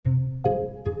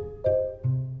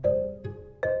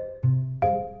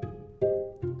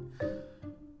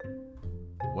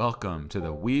Welcome to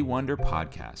the We Wonder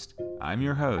podcast. I'm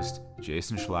your host,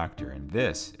 Jason Schlachter, and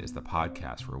this is the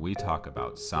podcast where we talk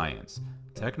about science,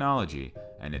 technology,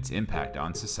 and its impact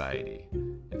on society.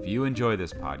 If you enjoy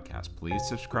this podcast, please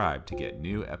subscribe to get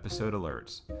new episode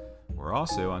alerts. We're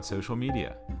also on social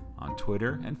media. On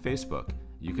Twitter and Facebook,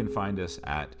 you can find us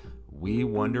at We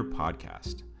Wonder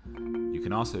Podcast. You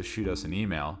can also shoot us an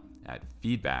email at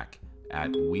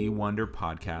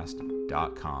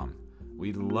feedback@wewonderpodcast.com.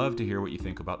 We'd love to hear what you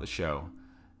think about the show.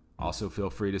 Also,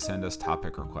 feel free to send us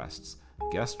topic requests,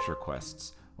 guest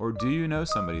requests, or do you know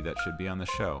somebody that should be on the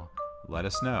show? Let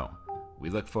us know. We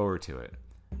look forward to it.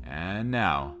 And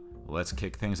now, let's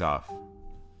kick things off.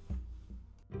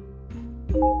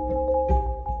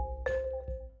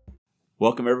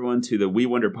 Welcome, everyone, to the We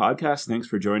Wonder podcast. Thanks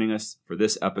for joining us for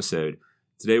this episode.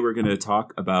 Today, we're going to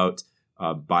talk about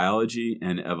biology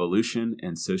and evolution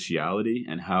and sociality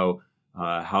and how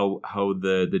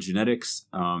the genetics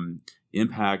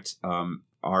impact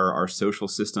our social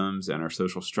systems and our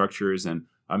social structures. And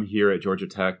I'm here at Georgia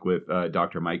Tech with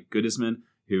Dr. Mike Goodisman,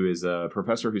 who is a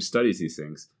professor who studies these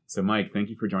things. So, Mike, thank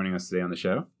you for joining us today on the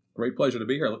show. Great pleasure to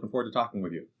be here. Looking forward to talking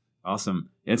with you. Awesome.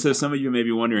 And so some of you may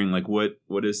be wondering, like, what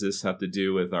does this have to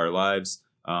do with our lives?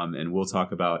 And we'll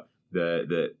talk about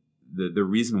the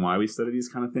reason why we study these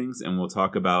kind of things, and we'll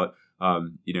talk about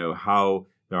how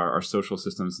our social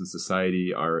systems and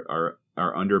society are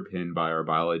underpinned by our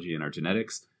biology and our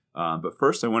genetics. But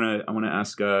first, I want to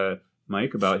ask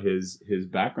Mike about his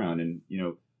background, and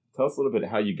tell us a little bit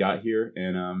how you got here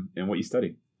and what you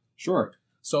study. Sure.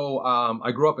 So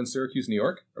I grew up in Syracuse, New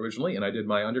York, originally, and I did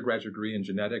my undergraduate degree in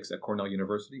genetics at Cornell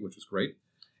University, which was great.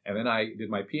 And then I did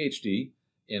my PhD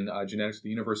in genetics at the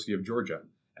University of Georgia.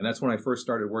 And that's when I first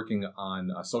started working on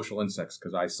social insects,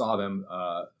 because I saw them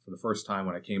for the first time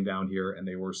when I came down here, and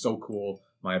they were so cool.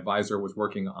 My advisor was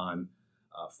working on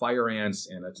fire ants,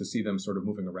 and to see them sort of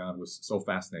moving around was so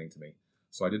fascinating to me.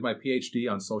 So I did my PhD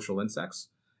on social insects.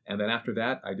 And then after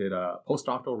that, I did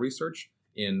postdoctoral research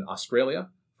in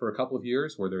Australia for a couple of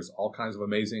years, where there's all kinds of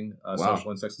amazing social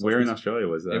insects. Where in Australia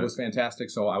was that? It was fantastic.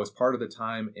 So I was part of the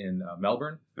time in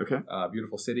Melbourne, okay,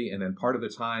 beautiful city, and then part of the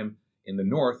time in the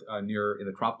north, in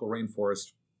the tropical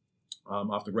rainforest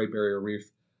off the Great Barrier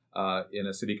Reef, in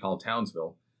a city called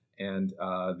Townsville. And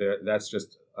that's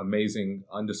just amazing,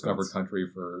 undiscovered country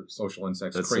for social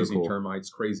insects. Crazy so cool.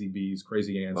 Termites, crazy bees,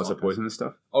 crazy ants. Lots of poisonous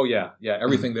stuff? Oh, yeah. Yeah,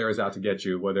 everything there is out to get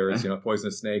you, whether it's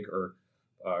poisonous snake or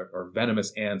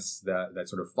venomous ants that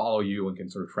sort of follow you and can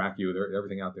sort of track you.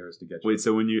 Everything out there is to get you. Wait,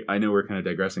 so I know we're kind of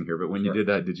digressing here, but when you did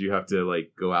that, did you have to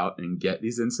go out and get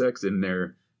these insects in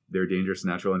their dangerous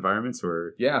natural environments,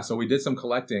 or? Yeah, so we did some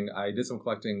collecting. I did some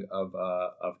collecting of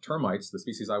termites. The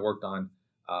species I worked on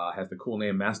has the cool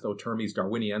name Mastotermes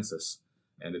darwiniensis,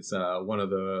 and it's one of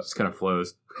the. Just kind of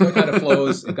flows. It kind of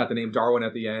flows. It got the name Darwin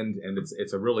at the end, and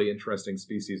it's a really interesting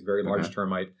species, very large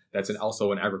termite. That's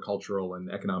also an agricultural and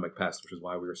economic pest, which is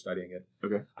why we were studying it.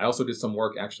 Okay. I also did some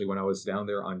work actually when I was down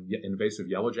there on invasive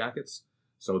yellow jackets.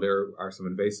 So there are some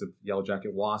invasive yellow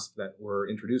jacket wasps that were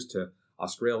introduced to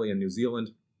Australia and New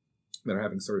Zealand that are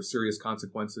having sort of serious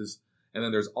consequences. And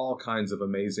then there's all kinds of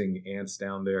amazing ants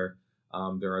down there.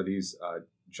 There are these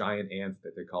giant ants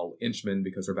that they call inchmen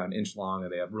because they're about an inch long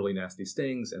and they have really nasty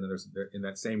stings. And then in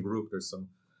that same group, there's some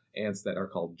ants that are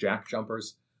called jack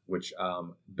jumpers, which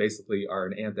basically are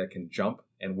an ant that can jump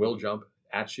and will jump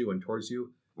at you and towards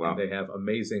you. Wow. And they have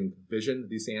amazing vision,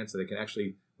 these ants, so they can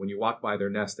actually, when you walk by their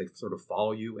nest, they sort of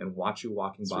follow you and watch you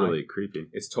walking by. It's really creepy.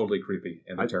 It's totally creepy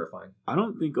and they're terrifying. I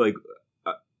don't think I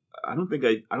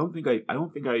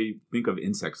think of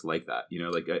insects like that.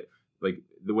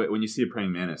 The way when you see a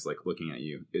praying mantis looking at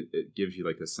you, it gives you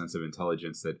a sense of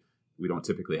intelligence that we don't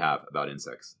typically have about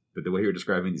insects. But the way you're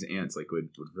describing these ants would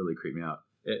really creep me out.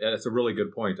 It's a really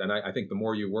good point, and I think the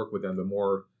more you work with them, the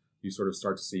more you sort of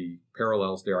start to see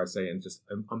parallels, dare I say, and just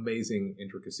amazing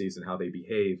intricacies in how they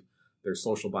behave, their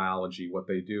social biology, what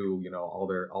they do, all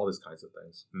these kinds of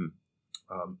things.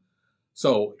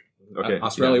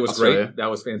 Australia was great. That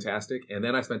was fantastic. And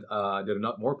then I did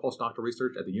more postdoctoral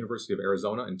research at the University of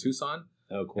Arizona in Tucson.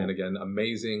 Oh, cool. And again,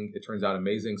 it turns out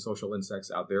amazing social insects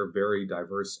out there, very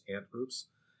diverse ant groups.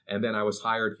 And then I was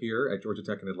hired here at Georgia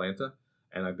Tech in Atlanta.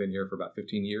 And I've been here for about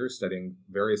 15 years studying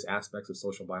various aspects of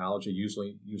social biology,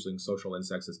 usually using social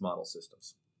insects as model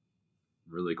systems.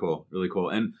 Really cool. Really cool.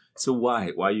 And so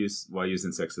why use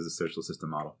insects as a social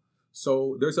system model?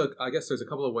 So I guess there's a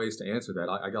couple of ways to answer that.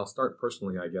 I'll start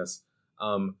personally, I guess.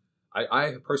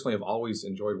 I personally have always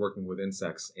enjoyed working with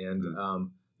insects, and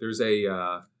there's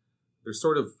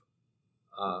sort of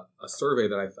a survey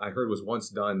that I heard was once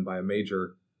done by a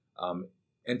major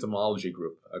entomology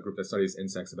group, a group that studies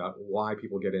insects, about why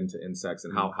people get into insects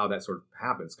and how that sort of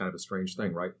happens. Kind of a strange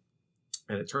thing, right?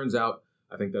 And it turns out,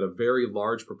 I think, that a very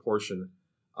large proportion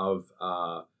of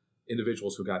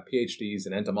individuals who got PhDs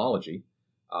in entomology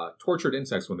tortured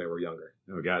insects when they were younger.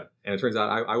 Oh, God. And it turns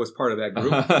out I was part of that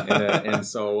group. and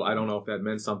so I don't know if that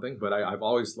meant something, but I've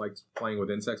always liked playing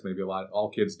with insects. Maybe all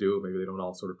kids do. Maybe they don't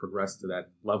all sort of progress to that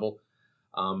level.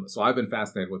 So I've been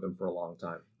fascinated with them for a long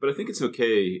time. But I think it's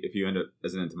okay if you end up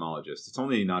as an entomologist. It's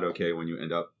only not okay when you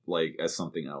end up like as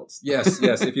something else. Yes.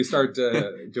 If you start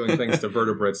doing things to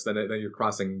vertebrates, then you're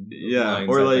crossing lines.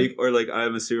 Or like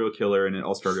I'm a serial killer, and it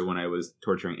all started when I was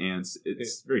torturing ants.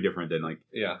 It's very different than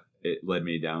it led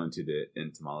me down into the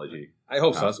entomology. I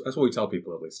hope so. That's what we tell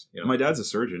people, at least. My dad's a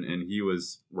surgeon, and he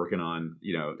was working on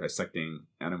dissecting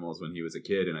animals when he was a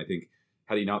kid, and I think,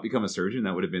 had he not become a surgeon,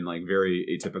 that would have been like very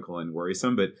atypical and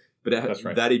worrisome. But That's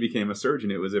right. that he became a surgeon,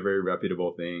 it was a very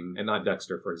reputable thing. And not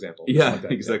Dexter, for example. Yeah,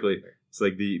 like exactly. Yeah. It's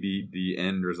like the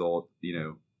end result,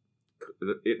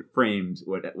 it framed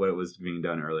what was being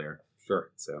done earlier.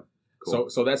 Sure. So cool.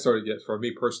 So that's sort of, for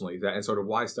me personally, that, and sort of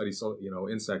why I study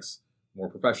insects more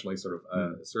professionally, sort of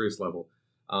a serious level.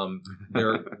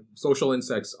 Social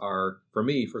insects are, for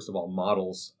me, first of all,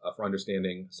 models for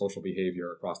understanding social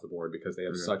behavior across the board, because they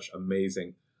have such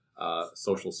amazing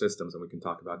social systems, and we can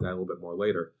talk about that a little bit more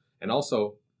later. And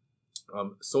also,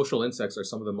 social insects are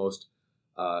some of the most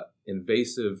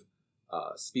invasive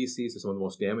species. They're some of the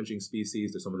most damaging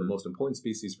species. They're some of the most important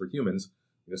species for humans.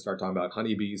 You just start talking about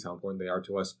honeybees, how important they are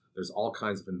to us. There's all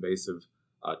kinds of invasive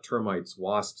termites,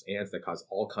 wasps, ants that cause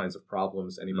all kinds of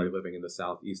problems. Anybody living in the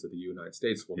southeast of the United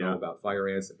States will know about fire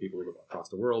ants, and people who live across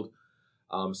the world.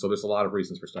 So there's a lot of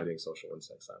reasons for studying social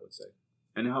insects, I would say.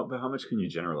 And how much can you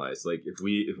generalize? Like if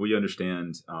we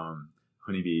understand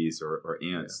honeybees or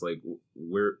ants, like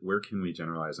where can we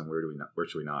generalize, and where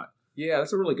should we not? Yeah,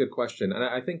 that's a really good question. And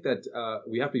I think that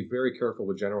we have to be very careful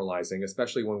with generalizing,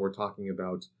 especially when we're talking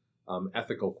about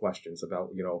ethical questions about,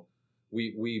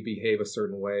 we behave a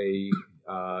certain way,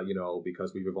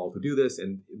 because we've evolved to do this.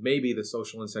 And maybe the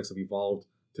social insects have evolved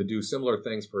to do similar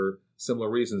things for similar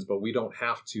reasons, but we don't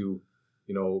have to,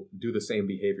 do the same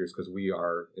behaviors because we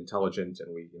are intelligent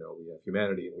and we have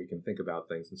humanity and we can think about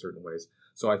things in certain ways.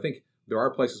 So I think there are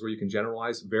places where you can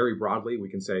generalize very broadly. We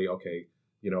can say, okay,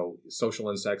 social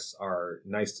insects are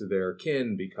nice to their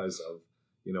kin because of,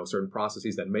 certain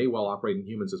processes that may well operate in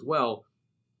humans as well.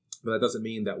 But that doesn't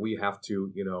mean that we have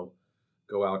to,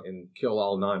 go out and kill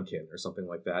all non-kin or something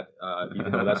like that,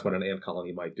 even though that's what an ant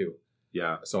colony might do.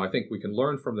 Yeah. So I think we can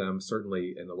learn from them,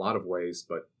 certainly in a lot of ways,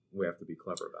 but we have to be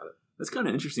clever about it. That's kind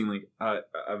of interesting. Like,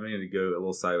 I'm going to go a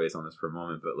little sideways on this for a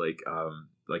moment, but like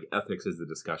ethics is the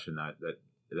discussion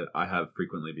that I have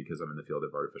frequently because I'm in the field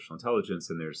of artificial intelligence,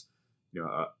 and there's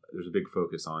a big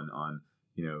focus on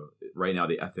right now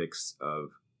the ethics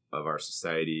of our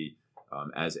society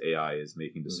as AI is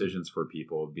making decisions for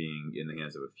people being in the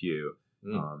hands of a few.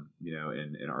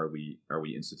 And are we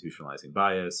institutionalizing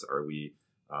bias? Are we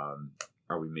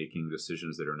making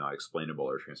decisions that are not explainable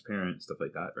or transparent, stuff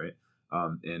like that, right?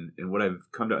 And what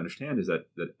I've come to understand is that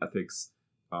ethics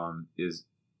is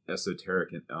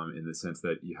esoteric in the sense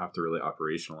that you have to really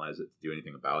operationalize it to do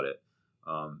anything about it.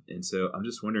 And so I'm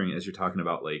just wondering, as you're talking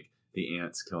about like the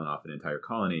ants killing off an entire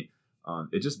colony,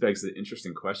 it just begs the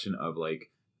interesting question of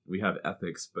like, we have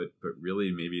ethics, but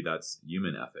really maybe that's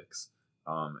human ethics.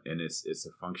 And it's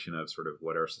a function of sort of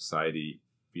what our society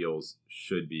feels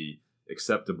should be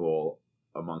acceptable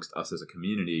amongst us as a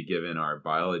community, given our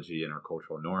biology and our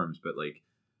cultural norms. But like,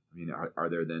 I mean, are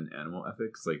there then animal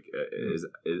ethics? Like,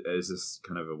 is this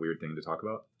kind of a weird thing to talk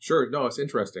about? Sure. No, it's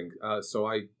interesting. So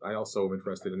I also am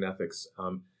interested in ethics.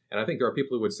 And I think there are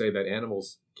people who would say that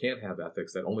animals can't have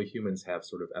ethics, that only humans have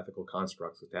sort of ethical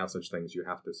constructs. To have such things, you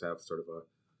have to have sort of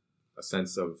a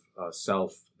sense of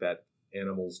self that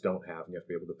animals don't have. And you have to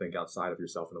be able to think outside of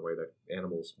yourself in a way that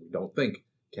animals we don't think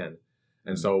can.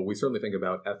 And so we certainly think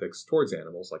about ethics towards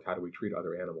animals, like how do we treat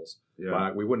other animals. Yeah.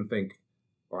 But we wouldn't think,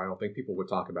 or I don't think people would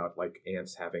talk about like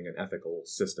ants having an ethical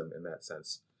system in that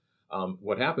sense.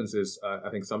 What happens is I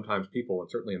think sometimes people, and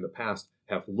certainly in the past,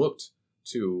 have looked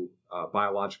to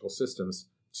biological systems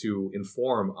to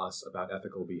inform us about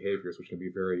ethical behaviors, which can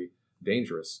be very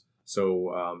dangerous.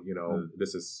 So,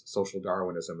 this is social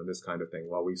Darwinism and this kind of thing.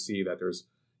 Well, we see that there's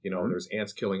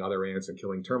ants killing other ants and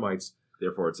killing termites.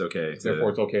 Therefore, it's okay.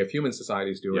 Therefore, it's okay if human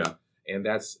societies do it. Yeah. And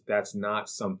that's not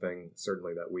something,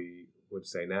 certainly, that we would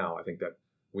say now. I think that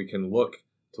we can look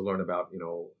to learn about,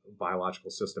 biological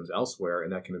systems elsewhere,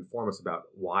 and that can inform us about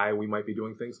why we might be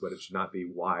doing things, but it should not be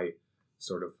why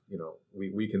sort of,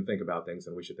 we can think about things,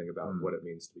 and we should think about what it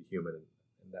means to be human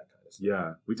and that kind of stuff.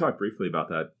 Yeah, we talked briefly about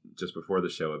that just before the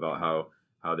show, about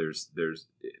how there's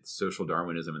social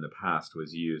Darwinism in the past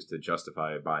was used to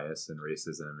justify bias and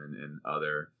racism and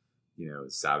other,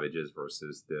 savages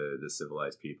versus the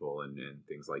civilized people and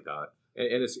things like that.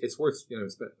 And it's worth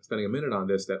spending a minute on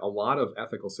this, that a lot of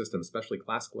ethical systems, especially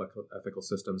classical ethical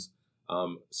systems,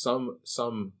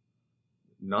 some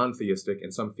non-theistic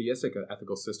and some theistic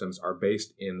ethical systems are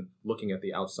based in looking at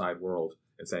the outside world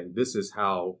and saying, this is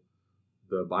how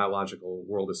the biological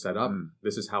world is set up.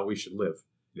 This is how we should live,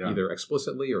 either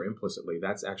explicitly or implicitly.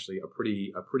 That's actually a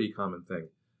pretty common thing,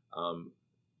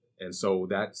 and so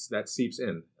that seeps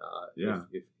in.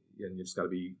 And you just got to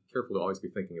be careful to always be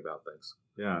thinking about things.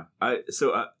 Yeah, I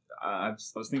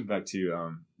was thinking back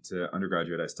to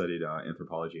undergraduate. I studied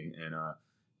anthropology, and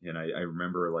I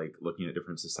remember like looking at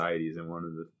different societies, and one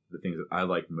of the things that I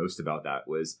liked most about that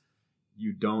was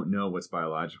you don't know what's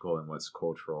biological and what's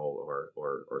cultural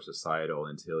or societal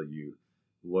until you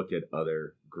look at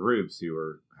other groups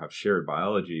who have shared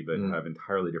biology but have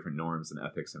entirely different norms and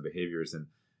ethics and behaviors, and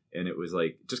it was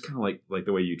like just kind of like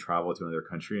the way you travel to another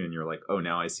country and you're like, oh,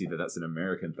 now I see that that's an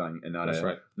American thing and not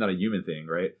a human thing,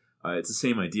 right? It's the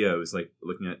same idea. It was like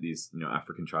looking at these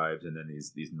African tribes and then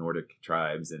these Nordic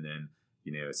tribes and then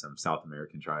some South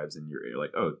American tribes, and you're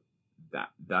like, oh,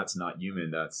 that's not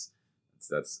human. That's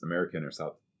American or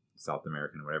South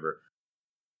American, whatever.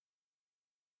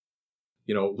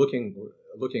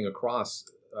 Looking across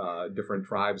different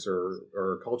tribes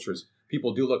or cultures,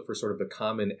 people do look for sort of the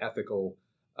common ethical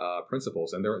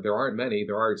principles, and there aren't many.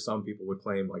 There are some people would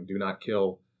claim like do not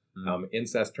kill.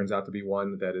 Incest turns out to be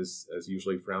one that is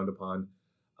usually frowned upon.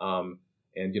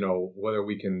 And whether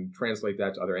we can translate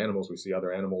that to other animals, we see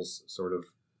other animals sort of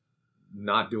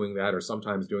not doing that, or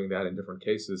sometimes doing that in different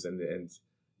cases, and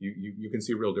you can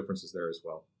see real differences there as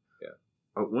well.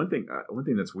 Yeah. One thing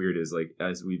that's weird is like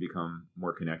as we become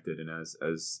more connected and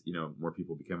as more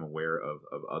people become aware of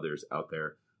others out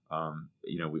there,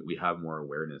 we have more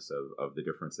awareness of the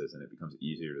differences, and it becomes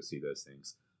easier to see those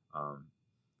things.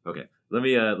 Okay, let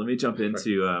me jump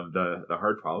into the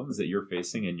hard problems that you're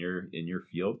facing in your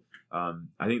field.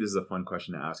 I think this is a fun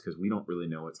question to ask because we don't really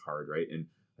know what's hard, right? And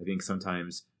I think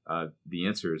sometimes the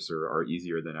answers are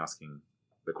easier than asking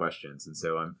the questions. And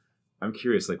so I'm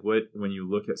curious, like when you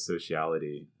look at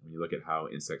sociality, when you look at how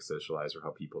insects socialize or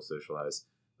how people socialize,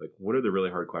 like what are the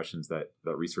really hard questions that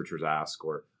researchers ask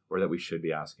or that we should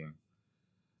be asking?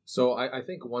 So I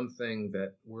think one thing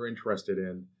that we're interested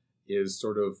in is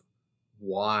sort of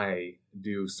why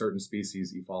do certain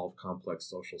species evolve complex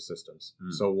social systems?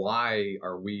 So why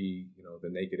are we, the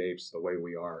naked apes, the way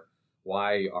we are?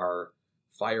 Why are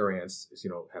fire ants,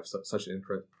 have such an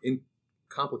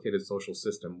complicated social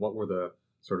system? What were the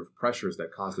sort of pressures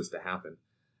that caused this to happen?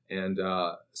 And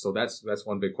so that's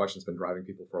one big question that's been driving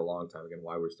people for a long time. Again,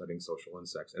 why we're studying social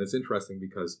insects. And it's interesting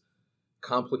because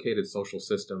complicated social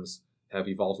systems have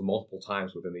evolved multiple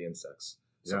times within the insects,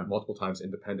 multiple times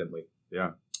independently.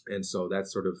 Yeah. And so that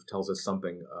sort of tells us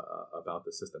something about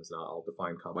the systems. Now I'll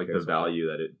define complicated. Like the value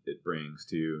that it brings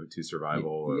to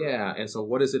survival. Yeah. And so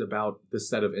what is it about this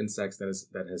set of insects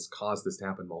that has caused this to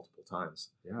happen multiple times?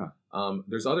 Yeah.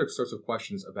 There's other sorts of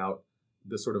questions about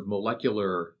the sort of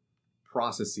molecular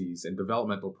processes and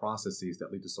developmental processes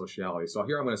that lead to sociality. So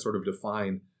here I'm going to sort of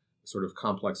define sort of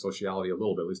complex sociality a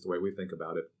little bit, at least the way we think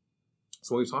about it.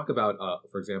 So when we talk about,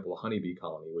 for example, a honeybee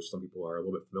colony, which some people are a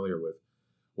little bit familiar with,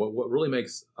 what really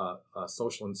makes a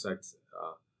social insect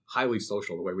highly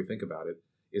social, the way we think about it,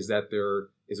 is that there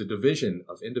is a division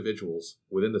of individuals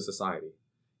within the society.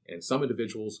 And some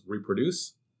individuals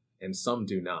reproduce and some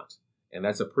do not. And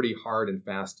that's a pretty hard and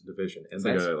fast division. And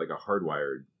it's like a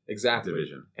hardwired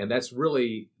division. And that's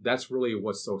really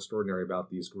what's so extraordinary about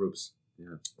these groups.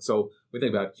 Yeah. So we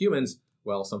think about humans,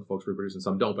 well, some folks reproduce and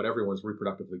some don't, but everyone's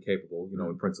reproductively capable,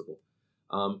 in principle.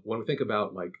 When we think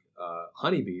about like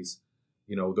honeybees,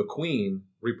 the queen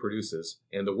reproduces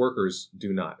and the workers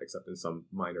do not, except in some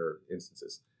minor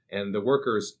instances. And the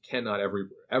workers cannot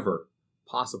ever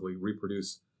possibly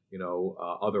reproduce,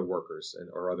 other workers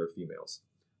or other females.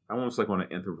 I almost like want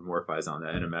to anthropomorphize on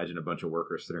that and imagine a bunch of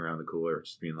workers sitting around the cooler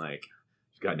just being like,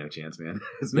 "You got no chance, man.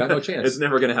 Got no chance. It's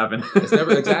never going to happen." It's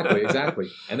never exactly.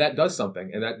 And that does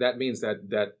something, and that means that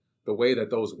the way that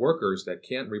those workers that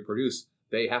can't reproduce,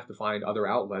 they have to find other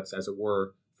outlets, as it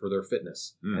were, for their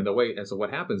fitness. And so what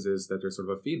happens is that there's sort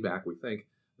of a feedback. We think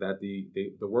that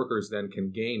the workers then can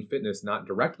gain fitness not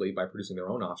directly by producing their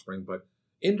own offspring, but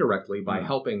indirectly by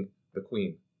helping the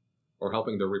queen or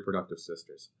helping their reproductive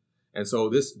sisters. And so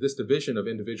this division of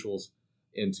individuals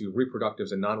into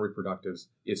reproductives and non-reproductives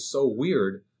is so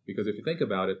weird because if you think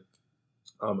about it,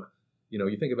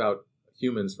 you think about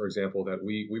humans, for example, that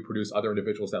we produce other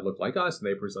individuals that look like us, and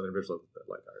they produce other individuals that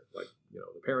like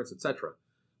the parents, etc.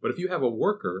 But if you have a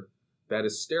worker that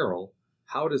is sterile,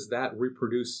 how does that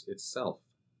reproduce itself?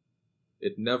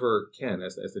 It never can.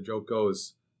 As the joke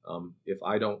goes, if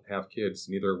I don't have kids,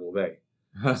 neither will they.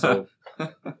 So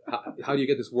how do you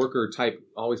get this worker type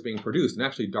always being produced? And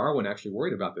actually, Darwin actually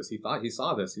worried about this. He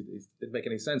saw this. It didn't make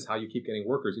any sense how you keep getting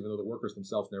workers, even though the workers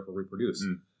themselves never reproduce.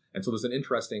 And so there's an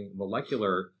interesting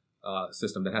molecular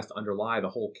system that has to underlie the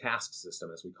whole caste system,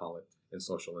 as we call it, in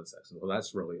social insects. And well,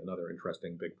 that's really another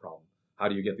interesting big problem. How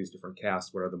do you get these different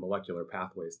castes? What are the molecular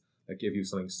pathways that give you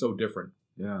something so different?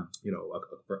 Yeah.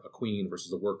 A queen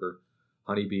versus a worker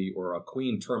honeybee, or a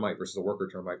queen termite versus a worker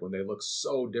termite, when they look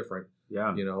so different.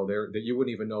 Yeah. That you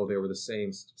wouldn't even know they were the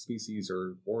same species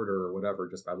or order or whatever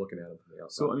just by looking at them from the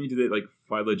outside. So, I mean, do they, like,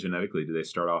 phylogenetically, do they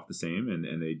start off the same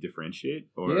and they differentiate?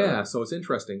 Or? Yeah, so it's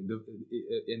interesting.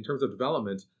 In terms of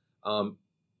development,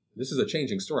 this is a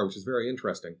changing story, which is very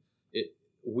interesting.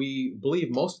 We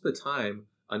believe most of the time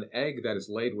an egg that is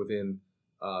laid within,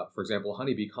 for example, a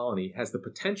honeybee colony has the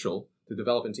potential to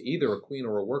develop into either a queen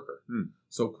or a worker.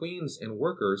 So queens and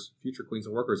workers, future queens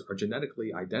and workers, are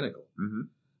genetically identical. Mm-hmm.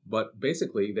 But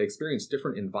basically, they experience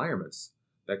different environments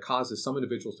that causes some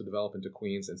individuals to develop into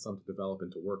queens and some to develop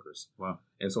into workers. Wow.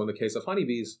 And so in the case of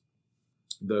honeybees,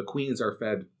 the queens are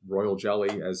fed royal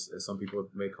jelly, as some people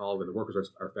may call it, and the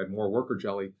workers are fed more worker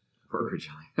jelly. Worker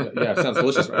jelly. Yeah, it sounds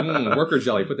delicious. Worker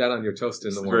jelly. Put that on your toast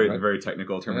in the morning. Very, right? very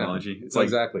technical terminology. Yeah, it's like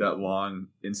exactly that long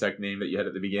insect name that you had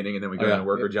at the beginning, and then we go down to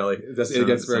worker jelly. It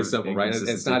gets very simple, right? And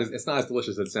it's not as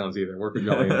delicious as it sounds either. Worker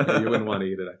jelly, you wouldn't want to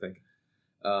eat it, I think.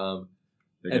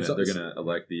 They're gonna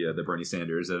elect the Bernie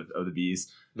Sanders of the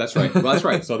bees. That's right. Well, that's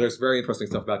right. So there's very interesting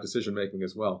stuff about decision making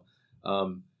as well.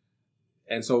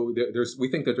 And so we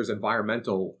think that there's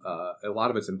environmental, a lot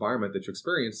of it's environment that you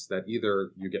experience, that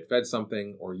either you get fed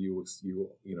something or you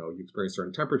experience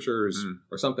certain temperatures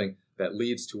or something that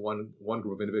leads to one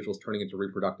group of individuals turning into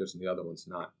reproductives and the other one's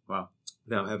not. Wow.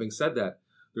 Now, having said that,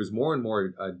 there's more and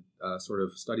more sort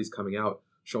of studies coming out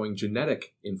showing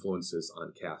genetic influences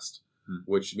on caste,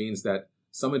 which means that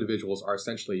some individuals are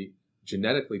essentially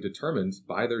genetically determined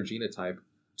by their genotype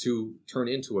to turn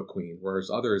into a queen, whereas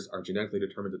others are genetically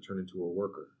determined to turn into a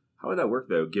worker. How would that work,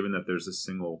 though, given that there's a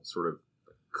single sort of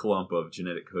clump of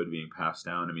genetic code being passed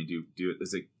down? I mean, do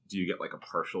you get like a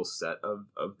partial set of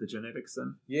the genetics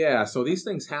then? Yeah, so these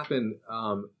things happen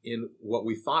in what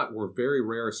we thought were very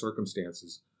rare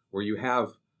circumstances, where you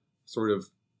have sort of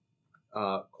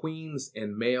queens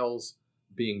and males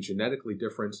being genetically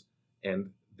different,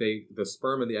 and the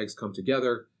sperm and the eggs come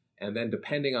together. And then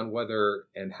depending on whether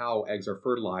and how eggs are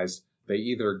fertilized, they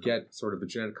either get sort of the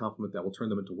genetic complement that will turn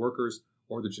them into workers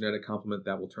or the genetic complement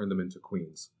that will turn them into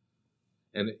queens.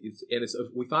 And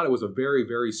we thought it was a very,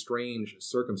 very strange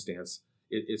circumstance.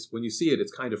 It's when you see it,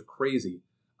 it's kind of crazy.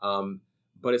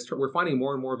 But we're finding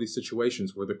more and more of these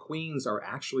situations where the queens are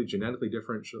actually genetically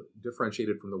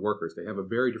differentiated from the workers. They have a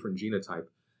very different genotype.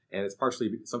 And it's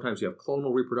partially, sometimes you have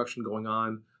clonal reproduction going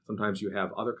on. Sometimes you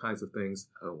have other kinds of things.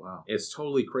 Oh, wow. It's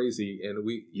totally crazy. And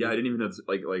I didn't even know,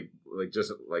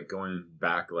 just going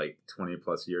back like 20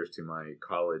 plus years to my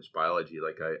college biology,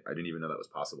 I didn't even know that was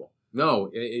possible. No,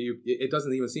 it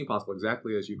doesn't even seem possible.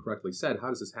 Exactly as you correctly said. How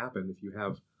does this happen if you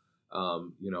have,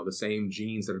 the same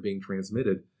genes that are being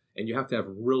transmitted, and you have to have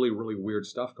really, really weird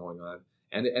stuff going on?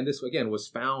 And this, again, was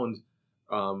found,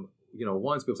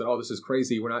 once people said, "Oh, this is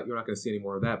crazy. You're not going to see any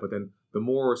more of that." But then the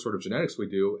more sort of genetics we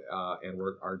do, and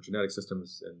our genetic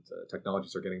systems and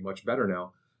technologies are getting much better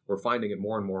now, we're finding it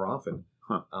more and more often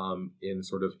in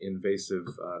sort of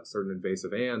certain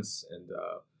invasive ants and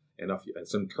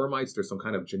some termites. There's some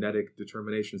kind of genetic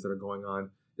determinations that are going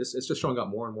on. It's just showing up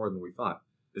more and more than we thought.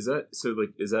 Is that so?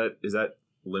 Is that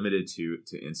limited to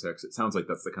insects? It sounds like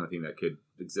that's the kind of thing that could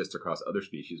exist across other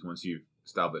species once you've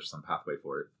established some pathway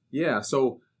for it. Yeah.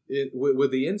 So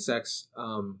with the insects,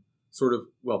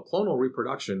 clonal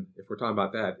reproduction, if we're talking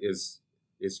about that, is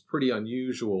pretty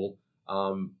unusual.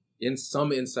 In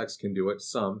some insects can do it,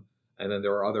 and then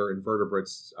there are other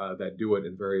invertebrates that do it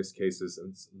in various cases,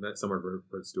 and some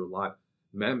invertebrates do a lot.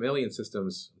 Mammalian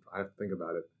systems, I have to think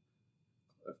about it.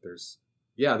 I'd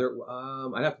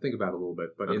have to think about it a little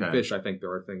bit. But in fish, I think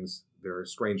there are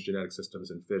strange genetic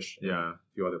systems in fish and a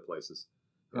few other places.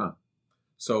 Yeah.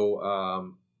 So,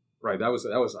 right, that was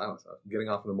I was getting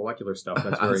off of the molecular stuff.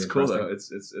 That's very That's interesting. cool, though.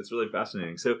 It's really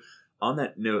fascinating. So, on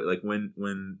that note, like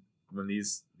when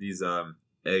these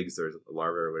eggs or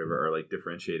larvae or whatever are like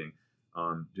differentiating,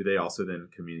 do they also then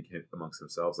communicate amongst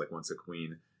themselves? Like once a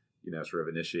queen, sort of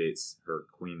initiates her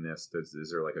queenness, is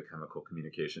there like a chemical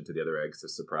communication to the other eggs to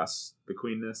suppress the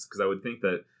queenness? Because I would think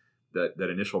that that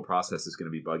initial process is going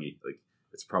to be buggy. Like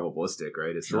it's probabilistic,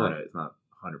 right? It's Sure. it's not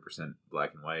 100%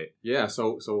 black and white. Yeah,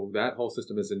 so that whole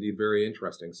system is indeed very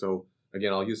interesting. So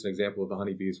again, I'll use an example of the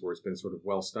honeybees where it's been sort of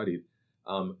well studied.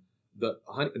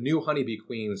 New honeybee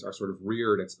queens are sort of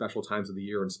reared at special times of the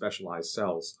year in specialized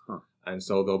cells. And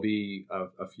so there'll be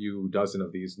a few dozen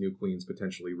of these new queens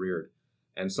potentially reared.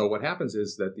 And so what happens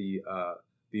is that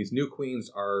these new queens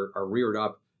are reared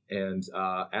up, and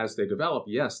as they develop,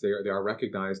 yes, they are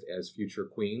recognized as future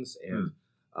queens, and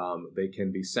they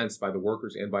can be sensed by the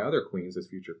workers and by other queens as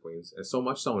future queens. And so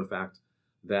much so, in fact,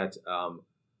 that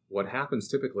what happens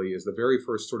typically is the very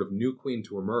first sort of new queen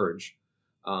to emerge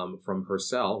from her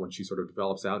cell, when she sort of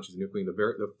develops out, she's a new queen,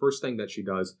 the first thing that she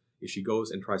does is she goes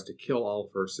and tries to kill all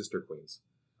of her sister queens.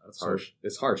 That's harsh.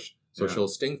 It's harsh. So Yeah. she'll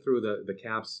sting through the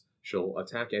caps. She'll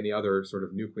attack any other sort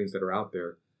of new queens that are out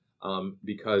there,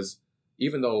 because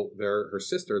even though they're her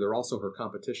sister, they're also her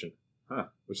competition.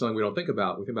 Which is something we don't think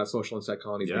about. We think about social insect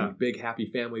colonies being big, happy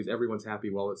families. Everyone's happy.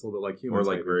 Well, it's a little bit like humans.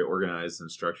 Or like maybe. very organized and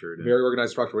structured. Very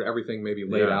organized structure where everything may be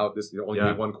laid out. This only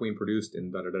Yeah. be one queen produced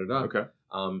and da da da da. Okay.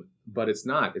 But it's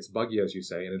not. It's buggy, as you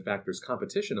say. And in fact, there's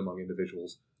competition among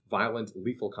individuals. Violent,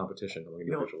 lethal competition among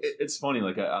individuals. It's funny.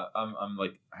 Like I'm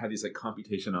like I have these like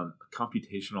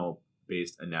computational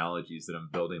based analogies that I'm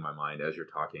building in my mind as you're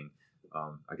talking.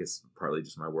 I guess partly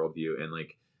just my worldview, and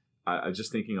like I'm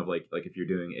just thinking of like if you're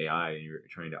doing AI and you're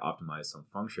trying to optimize some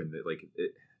function, that like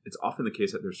it's often the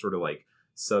case that there's sort of like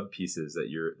sub pieces that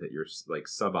you're like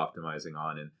sub optimizing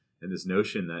on, and this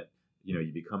notion that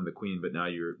you become the queen, but now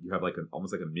you have like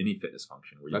almost like a mini fitness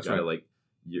function where you've got to like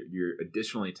you're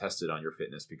additionally tested on your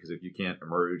fitness, because if you can't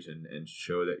emerge and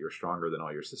show that you're stronger than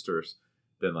all your sisters,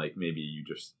 then like maybe you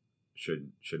just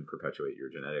shouldn't perpetuate your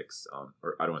genetics,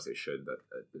 or I don't want to say should, that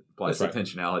applies to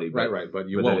intentionality, but right, but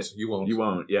you won't. You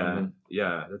won't.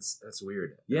 Yeah, that's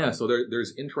weird. Yeah, so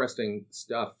there's interesting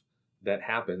stuff that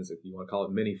happens, if you want to call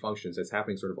it mini functions, that's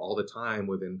happening sort of all the time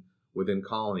within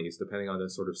colonies, depending on the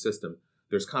sort of system.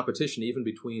 There's competition even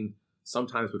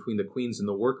sometimes between the queens and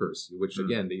the workers, which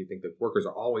again, do you think the workers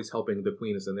are always helping the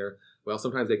queens in there? Well,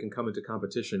 sometimes they can come into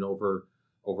competition over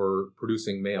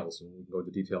producing males, and we can go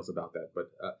into details about that.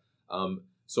 But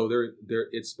so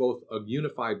it's both a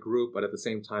unified group, but at the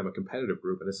same time a competitive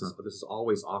group, and this is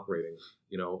always operating.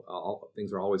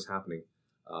 Things are always happening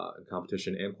in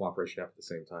competition and cooperation at the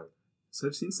same time. So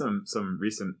I've seen some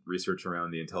recent research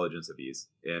around the intelligence of bees,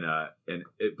 and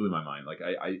it blew my mind. Like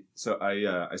I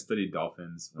studied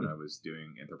dolphins when I was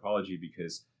doing anthropology,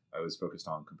 because I was focused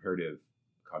on comparative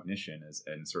cognition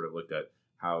and sort of looked at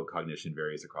how cognition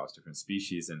varies across different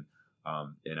species, and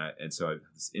so I have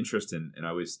this interest in, and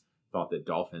I always thought that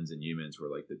dolphins and humans were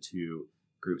like the two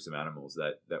groups of animals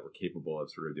that were capable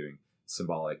of sort of doing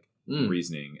symbolic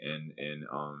reasoning and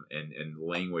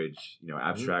language,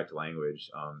 abstract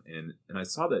language, and I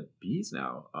saw that bees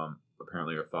now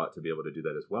apparently are thought to be able to do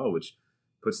that as well, which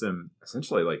puts them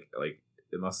essentially like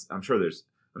unless I'm sure there's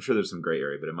some gray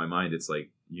area, but in my mind it's like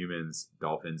humans,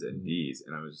 dolphins, and bees,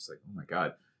 and I was just like, oh my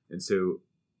god. And so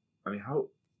I mean, how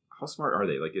smart are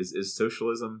they? Like, is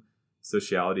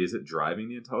sociality, is it driving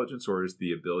the intelligence, or is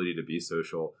the ability to be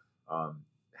social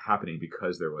happening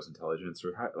because there was intelligence,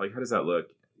 or how does that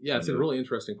look? Yeah, it's a really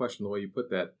interesting question the way you put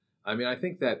that. I mean, I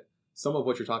think that some of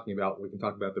what you're talking about, we can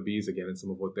talk about the bees again and some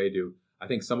of what they do. I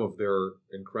think some of their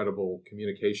incredible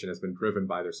communication has been driven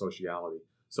by their sociality.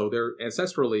 So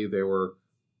ancestrally, they were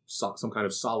some kind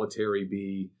of solitary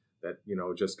bee that,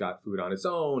 just got food on its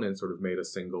own and sort of made a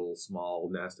single small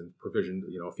nest and provisioned,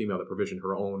 a female that provisioned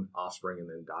her own offspring and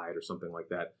then died or something like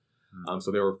that. So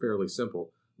they were fairly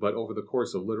simple. But over the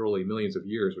course of literally millions of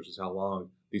years, which is how long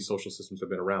these social systems have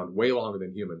been around, way longer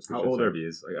than humans. How old are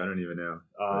bees? Like, I don't even know.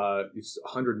 It's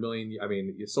 100 million. I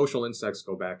mean, social insects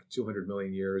go back 200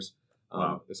 million years.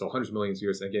 Wow. So hundreds of millions of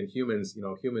years. And again, humans,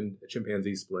 human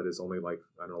chimpanzee split is only like,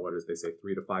 I don't know what it is, they say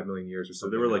 3 to 5 million years or So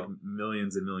something. there were like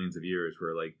millions and millions of years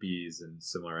where like bees and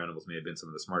similar animals may have been some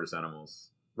of the smartest animals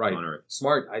on Earth.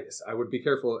 Smart. I would be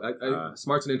careful.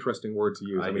 Smart's an interesting word to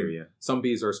use. I hear you. Some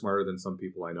bees are smarter than some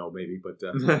people I know, maybe, but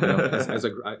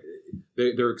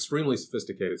they're extremely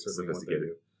sophisticated, certainly in what they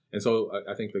do. And so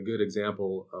I think the good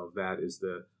example of that is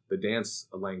the dance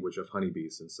language of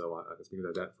honeybees. And so I can speak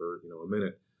about that for a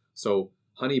minute. So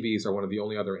honeybees are one of the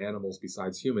only other animals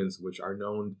besides humans which are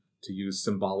known to use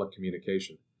symbolic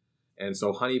communication. And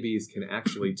so honeybees can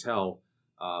actually tell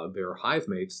their hive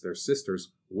mates, their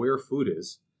sisters, where food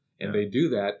is. And they do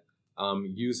that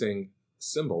using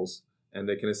symbols. And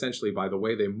they can essentially, by the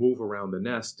way they move around the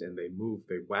nest and they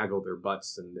waggle their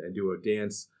butts and do a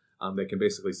dance, they can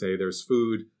basically say there's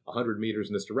food 100 meters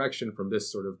in this direction from this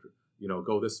sort of,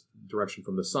 go this direction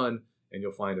from the sun. and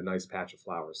you'll find a nice patch of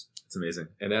flowers. It's amazing.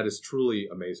 And that is truly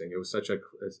amazing. It was such a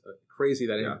crazy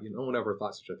that Yeah. no one ever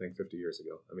thought such a thing 50 years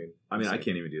ago. I mean, I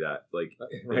can't even do that. Like,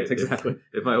 right, exactly.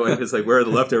 If my wife is like, "Where are the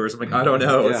leftovers?" I'm like, "I don't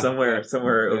know. Yeah.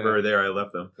 Somewhere over there, I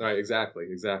left them." Right, exactly.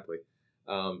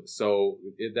 So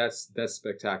that's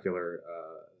spectacular.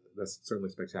 That's certainly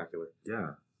spectacular.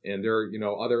 Yeah. And there,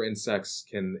 other insects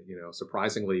can,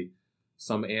 surprisingly,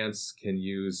 some ants can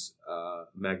use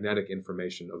magnetic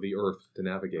information of the Earth to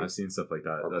navigate. I've seen stuff like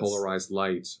that. Or That's, polarized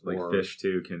light. like or, fish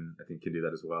too can do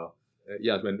that as well.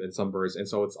 Yeah, and some birds. And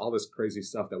so it's all this crazy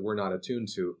stuff that we're not attuned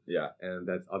to. Yeah. And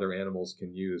that other animals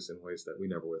can use in ways that we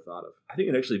never would have thought of. I think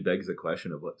it actually begs the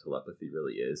question of what telepathy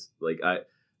really is. Like I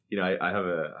have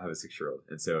a 6-year-old,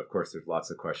 and so of course there's lots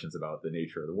of questions about the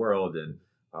nature of the world, and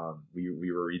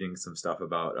we were reading some stuff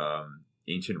about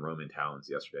ancient Roman towns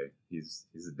yesterday. He's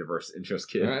a diverse interest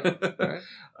kid. All right.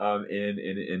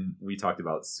 And we talked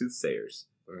about soothsayers,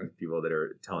 Right. people that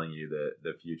are telling you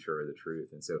the future or the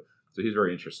truth, and so he's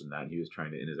very interested in that. And he was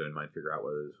trying to, in his own mind, figure out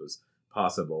whether this was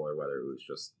possible or whether it was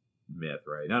just myth,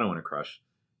 right? And I don't want to crush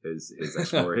his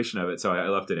exploration of it, so I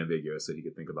left it ambiguous so he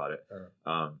could think about it.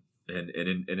 And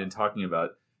in talking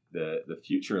about the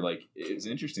future, like, it's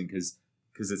interesting because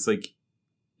it's like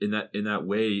in that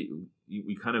way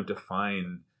we kind of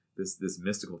define this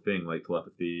mystical thing like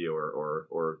telepathy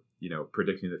or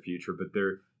predicting the future, but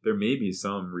there may be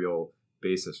some real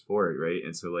basis for it, right?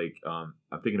 And so like I'm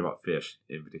thinking about fish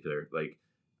in particular. Like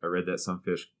I read that some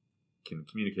fish can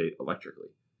communicate electrically.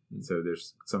 And so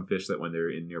there's some fish that when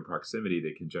they're in near proximity,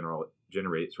 they can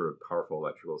generate sort of powerful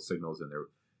electrical signals in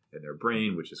their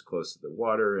brain, which is close to the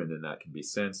water, and then that can be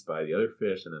sensed by the other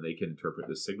fish, and then they can interpret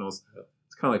the signals. Yeah.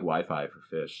 It's kind of like Wi-Fi for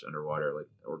fish underwater, like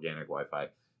organic Wi-Fi.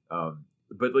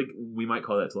 But like we might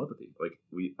call that telepathy. Like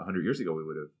 100 years ago we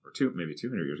would have, or maybe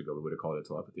 200 years ago we would have called it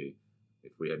telepathy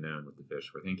if we had known what the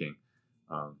fish were thinking.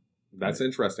 That's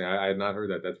interesting. I had not heard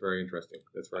that. That's very interesting.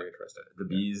 The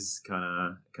bees kind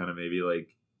of maybe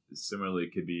like similarly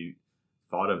could be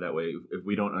thought of that way if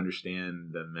we don't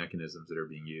understand the mechanisms that are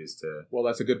being used to. Well,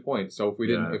 that's a good point. So if we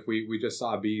didn't, if we just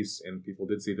saw bees and people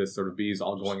did see this sort of bees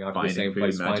all going out to the same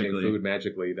place, finding food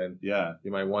magically, then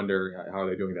you might wonder how are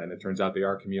they doing that? And it turns out they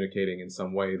are communicating in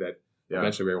some way that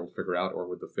eventually we're able to figure out, or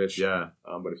with the fish. Yeah.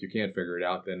 But if you can't figure it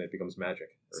out, then it becomes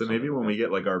magic. So maybe when we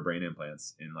get like our brain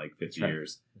implants in like 50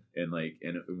 years, and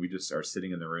we just are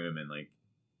sitting in the room and like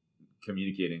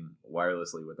communicating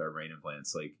wirelessly with our brain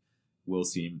implants, like we'll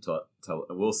seem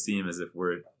as if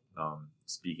we're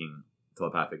speaking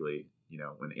telepathically.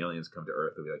 When aliens come to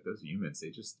Earth, they'll be like, those humans,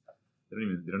 they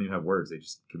don't even have words, they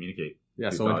just communicate.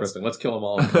 Yeah, so thoughts. Interesting. Let's kill them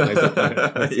all.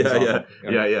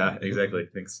 Yeah, exactly.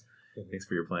 Thanks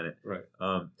for your planet. Right.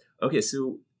 Okay,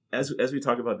 so as we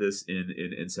talk about this in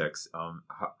insects,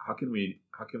 how can we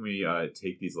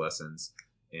take these lessons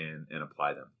and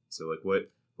apply them? So like what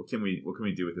can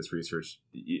we do with this research,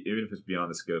 even if it's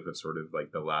beyond the scope of sort of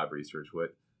like the lab research?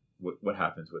 What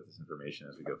happens with this information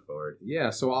as we go forward? Yeah,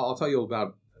 so I'll tell you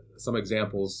about some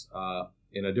examples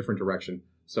in a different direction.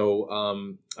 So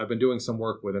I've been doing some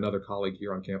work with another colleague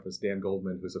here on campus, Dan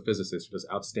Goldman, who's a physicist who does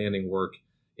outstanding work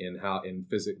in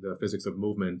the physics of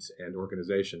movement and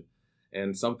organization.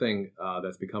 And something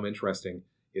that's become interesting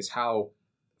is how,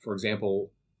 for example,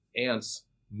 ants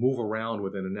move around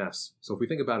within a nest. So if we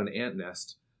think about an ant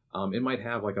nest, it might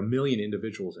have like 1 million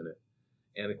individuals in it.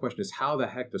 And the question is, how the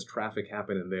heck does traffic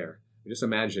happen in there? You just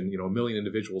imagine, 1 million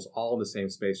individuals all in the same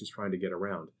space just trying to get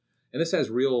around. And this has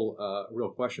real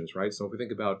questions, right? So if we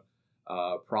think about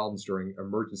problems during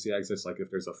emergency exits, like if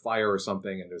there's a fire or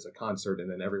something and there's a concert and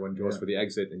then everyone goes for the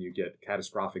exit and you get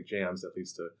catastrophic jams that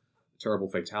leads to terrible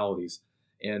fatalities.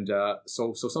 And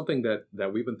so something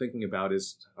that we've been thinking about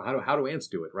is how do ants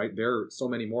do it, right? There are so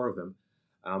many more of them.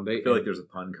 I feel like there's a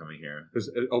pun coming here.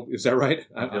 Is that right?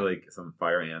 I feel like some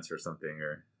fire ants or something.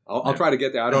 Or I'll try to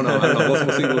get there. I don't know.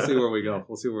 We'll see where we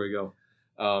go.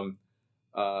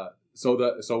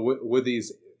 So with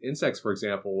these insects, for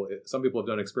example, some people have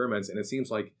done experiments, and it seems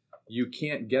like you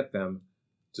can't get them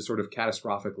to sort of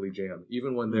catastrophically jam,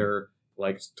 even when they're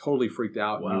like totally freaked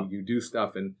out. Wow. You do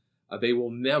stuff, and they will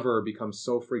never become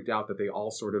so freaked out that they all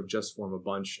sort of just form a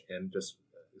bunch and just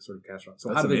sort of catastrophic.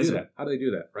 So how do they do that? How do they do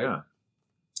that? Right. Yeah.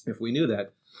 If we knew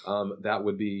that, that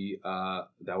would be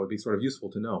sort of useful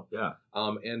to know. Yeah.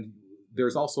 And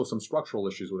there's also some structural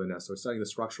issues with the nest. So studying the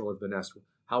structure of the nest,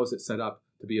 how is it set up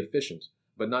to be efficient,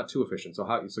 but not too efficient?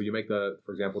 So you make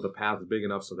for example, the path big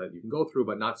enough so that you can go through,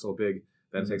 but not so big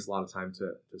that it takes a lot of time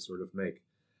to sort of make.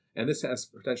 And this has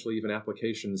potentially even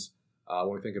applications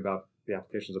when we think about the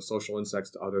applications of social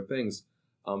insects to other things.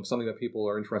 Something that people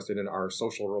are interested in are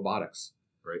social robotics.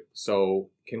 Right. So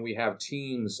can we have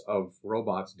teams of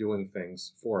robots doing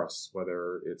things for us,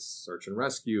 whether it's search and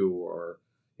rescue or,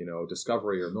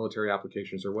 discovery or military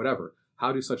applications or whatever?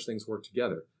 How do such things work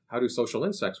together? How do social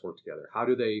insects work together? How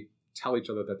do they tell each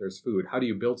other that there's food? How do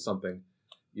you build something,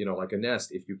 like a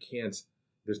nest if you can't,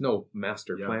 there's no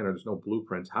master plan or there's no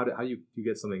blueprint? How do you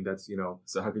get something that's,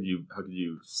 So how could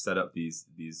you set up these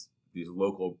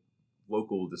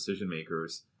local decision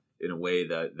makers in a way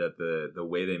that the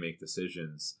way they make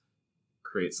decisions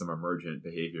creates some emergent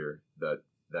behavior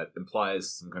that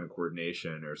implies some kind of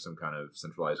coordination or some kind of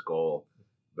centralized goal,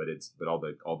 but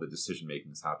all the decision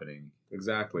making is happening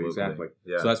exactly.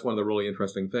 Yeah. So that's one of the really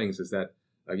interesting things is that,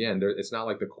 again, it's not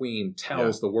like the queen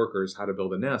tells the workers how to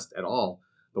build a nest at all.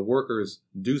 The workers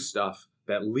do stuff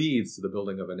that leads to the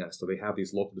building of a nest. So they have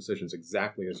these local decisions,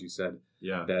 exactly as you said.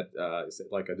 Yeah. That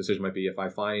like a decision might be, if I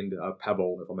find a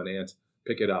pebble, if I'm an ant,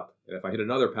 pick it up, and if I hit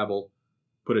another pebble,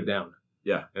 put it down.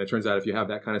 Yeah. And it turns out if you have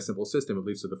that kind of simple system, it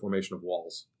leads to the formation of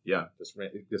walls. Yeah. Just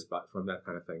from that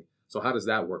kind of thing. So how does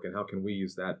that work, and how can we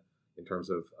use that in terms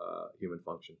of human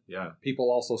function? Yeah.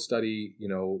 People also study,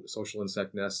 social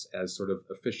insect nests as sort of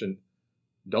efficient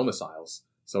domiciles.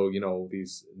 So,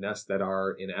 these nests that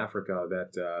are in Africa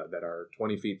that are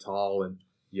 20 feet tall and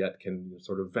yet can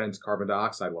sort of vent carbon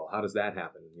dioxide. Well, how does that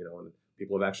happen? And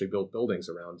people have actually built buildings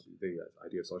around the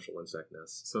idea of social insect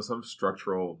nests. So some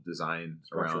structural design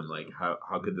around like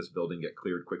how could this building get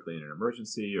cleared quickly in an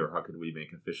emergency, or how could we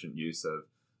make efficient use of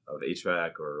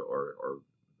HVAC or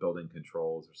building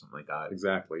controls or something like that.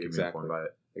 Exactly. By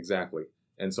it. Exactly.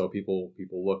 And so people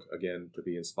look, again, to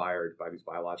be inspired by these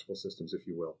biological systems, if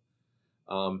you will.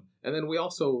 And then we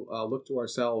also look to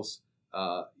ourselves,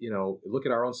 look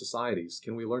at our own societies.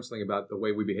 Can we learn something about the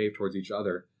way we behave towards each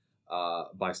other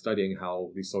by studying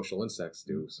how these social insects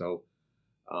do? So,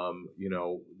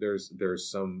 there's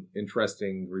some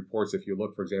interesting reports. If you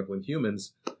look, for example, in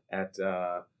humans at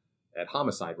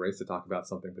homicide rates, to talk about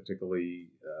something particularly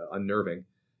unnerving.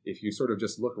 If you sort of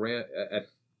just look at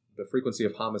the frequency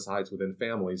of homicides within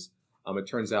families, it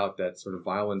turns out that sort of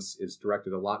violence is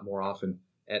directed a lot more often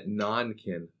at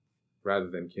non-kin rather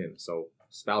than kin. So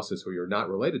spouses who you're not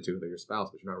related to, they're your spouse,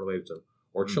 but you're not related to,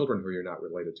 or children who you're not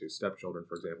related to, stepchildren,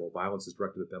 for example, violence is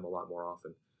directed at them a lot more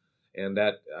often. And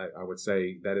that, I would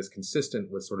say, that is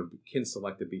consistent with sort of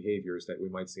kin-selected behaviors that we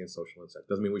might see in social insects.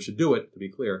 Doesn't mean we should do it, to be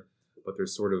clear, but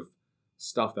there's sort of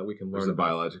stuff that we can learn There's a about.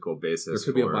 biological basis.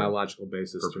 There could be a biological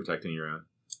basis for protecting your own.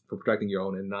 For protecting your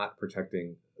own and not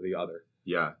protecting the other.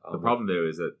 Yeah. The problem, though,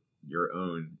 is that your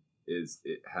own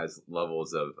it has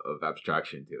levels of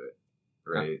abstraction to it,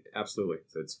 right? Absolutely.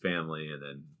 So it's family, and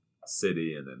then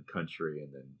city, and then country,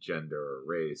 and then gender or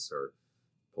race or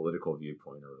political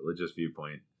viewpoint or religious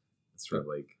viewpoint. It's sort of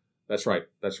like... That's right.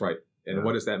 And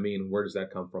what does that mean? Where does that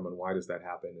come from? And why does that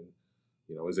happen? And,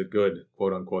 is it good,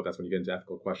 quote unquote? That's when you get into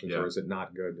ethical questions, or is it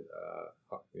not good?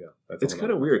 It's kind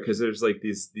of weird because there's like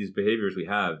these behaviors we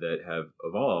have that have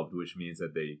evolved, which means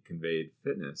that they conveyed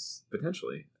fitness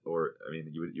potentially, or I mean,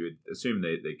 you would assume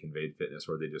they conveyed fitness,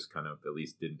 or they just kind of at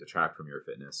least didn't detract from your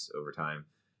fitness over time,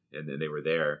 and then they were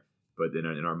there. But then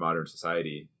in our modern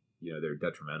society, they're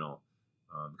detrimental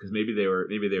because maybe they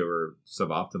were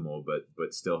suboptimal,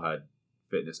 but still had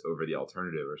fitness over the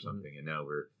alternative or something, and now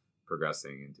we're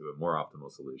progressing into a more optimal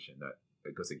solution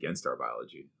that goes against our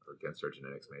biology or against our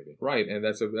genetics, maybe. Right, and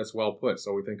that's well put.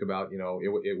 So we think about,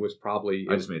 it was probably...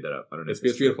 I just made that up. I don't know. It's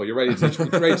beautiful. You're ready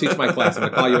to teach my class. I'm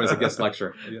going to call you in as a guest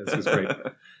lecturer. Yeah, this is great.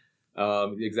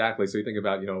 Exactly. So you think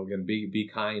about, again, be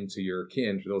kind to your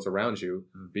kin, to those around you.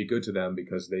 Be good to them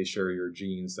because they share your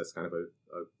genes. That's kind of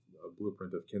a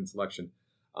blueprint of kin selection.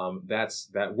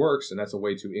 That works, and that's a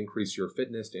way to increase your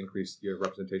fitness, to increase your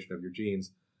representation of your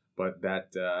genes. But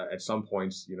that at some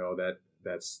points,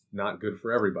 that's not good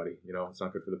for everybody. It's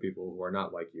not good for the people who are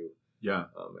not like you. Yeah.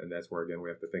 And that's where, again, we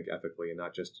have to think ethically and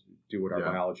not just do what our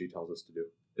biology tells us to do.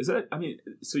 Is that,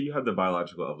 so you have the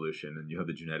biological evolution and you have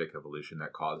the genetic evolution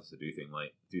that causes us to do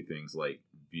things like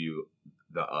view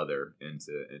the other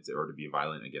or to be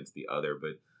violent against the other.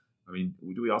 But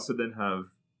do we also then have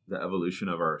the evolution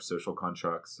of our social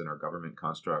constructs and our government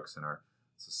constructs and our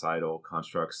societal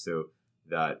constructs, so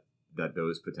that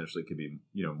those potentially could be,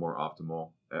 more optimal?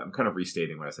 I'm kind of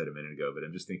restating what I said a minute ago, but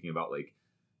I'm just thinking about like,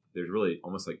 there's really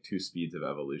almost like two speeds of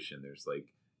evolution. There's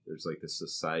the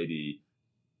society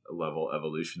level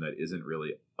evolution that isn't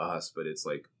really us, but it's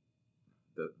like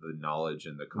the knowledge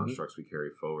and the constructs we carry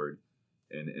forward.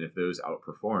 And if those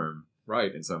outperform,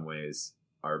 right, in some ways,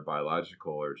 our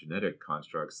biological or genetic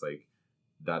constructs, like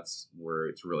that's where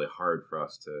it's really hard for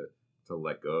us to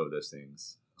let go of those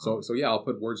things. So yeah, I'll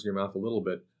put words in your mouth a little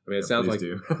bit. I mean, it Yeah, sounds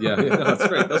please like do. yeah, no, that's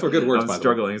great. Those were good words. I'm by the way.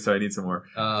 struggling, so I need some more.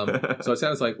 So it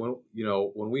sounds like when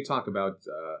we talk about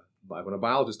when a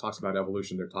biologist talks about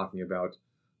evolution, they're talking about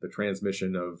the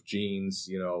transmission of genes,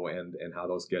 and how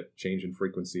those get change in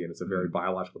frequency, and it's a very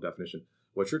biological definition.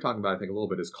 What you're talking about, I think, a little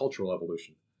bit is cultural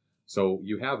evolution. So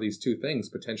you have these two things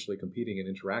potentially competing and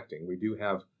interacting. We do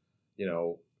have,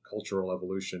 cultural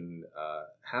evolution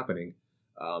happening,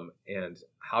 and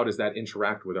how does that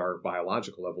interact with our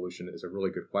biological evolution is a really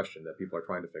good question that people are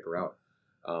trying to figure out.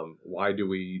 Why do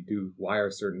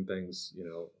certain things,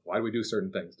 why do we do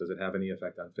certain things? Does it have any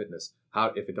effect on fitness?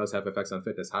 If it does have effects on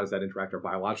fitness, how does that interact our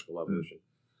biological evolution?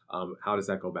 How does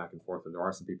that go back and forth? And there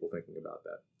are some people thinking about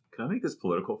that. Can I make this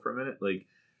political for a minute? Like,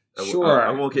 sure.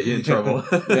 I won't get you in trouble.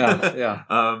 Yeah.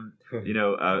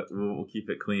 We'll keep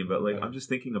it clean. But I'm just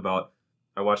thinking about.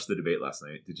 I watched the debate last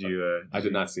night. Did you? I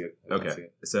did not see it.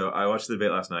 So I watched the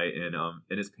debate last night, and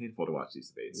it's painful to watch these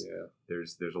debates. Yeah.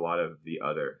 There's a lot of the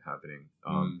other happening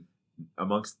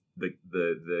amongst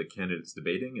the candidates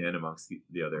debating and amongst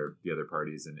the other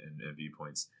parties and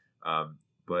viewpoints.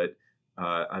 But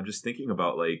I'm just thinking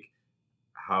about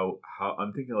how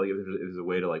I'm thinking if there's a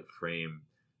way to frame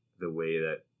the way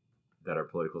that our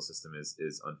political system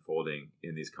is unfolding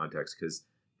in these contexts,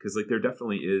 because there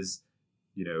definitely is,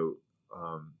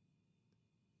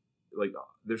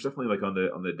 there's definitely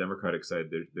on the Democratic side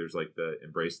there's the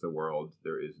embrace the world,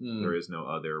 there is no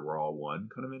other, we're all one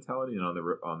kind of mentality, and on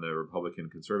the Republican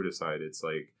conservative side it's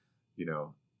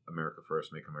America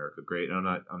first, make America great. And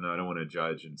I don't want to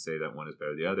judge and say that one is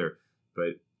better than the other,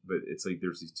 but it's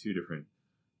there's these two different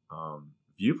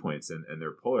viewpoints, and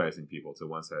they're polarizing people to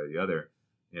one side or the other,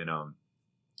 and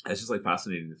it's just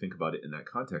fascinating to think about it in that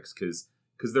context, because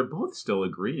they're both still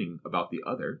agreeing about the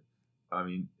other. I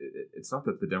mean, it's not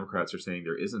that the Democrats are saying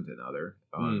there isn't an other.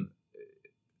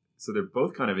 So they're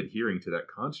both kind of adhering to that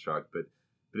construct, but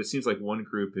it seems like one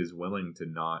group is willing to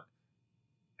not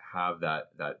have that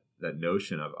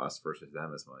notion of us versus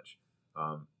them as much.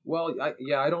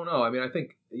 I don't know. I mean, I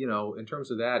think, in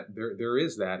terms of that, there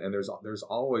is that, and there's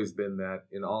always been that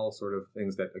in all sort of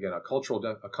things that, again,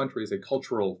 a country is a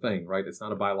cultural thing, right? It's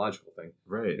not a biological thing.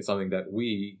 Right. It's something that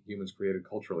we humans created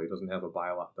culturally. It doesn't have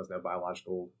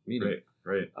biological meaning.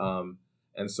 Right.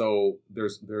 And so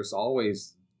there's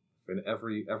always, in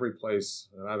every place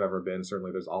that I've ever been,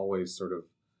 certainly there's always sort of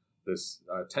this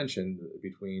tension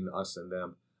between us and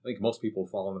them. I think most people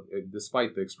fall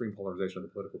despite the extreme polarization of the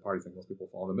political parties, I think most people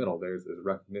fall in the middle. There's a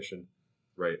recognition,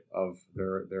 right, of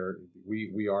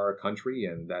we are a country,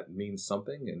 and that means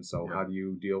something. And so how do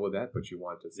you deal with that? But you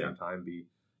want to at the same time be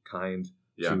kind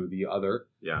to the other.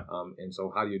 Yeah. And so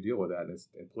how do you deal with that? And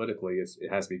politically, it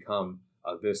has become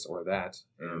this or that,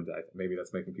 and maybe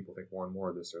that's making people think more and more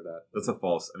of this or that. That's a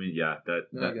false. I mean,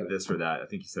 this or that. I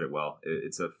think you said it well.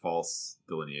 It's a false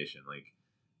delineation.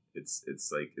 It's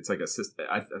like a system.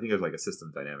 I think it's like a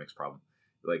system dynamics problem.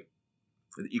 The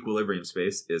equilibrium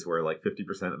space is where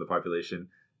 50% of the population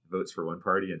votes for one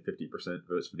party and 50%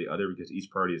 votes for the other, because each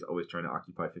party is always trying to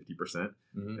occupy 50%,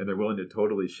 and they're willing to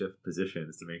totally shift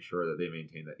positions to make sure that they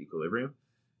maintain that equilibrium.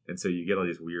 And so you get all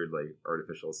these weird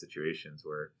artificial situations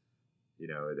where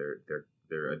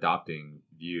they're adopting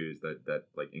views that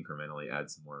incrementally add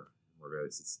some more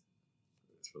votes. It's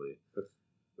really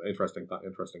interesting thought.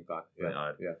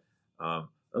 Yeah.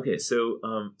 Okay, so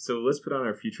let's put on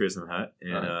our futurism hat,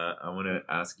 and I want to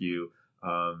ask you,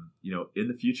 in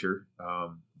the future,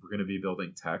 we're going to be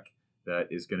building tech that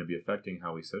is going to be affecting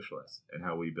how we socialize and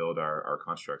how we build our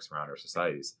constructs around our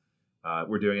societies.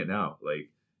 We're doing it now, like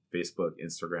Facebook,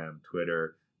 Instagram,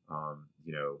 Twitter,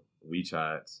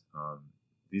 WeChat.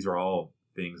 These are all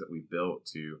things that we built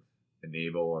to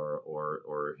enable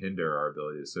or hinder our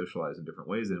ability to socialize in different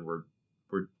ways, and we're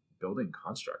building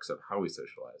constructs of how we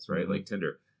socialize, right? Like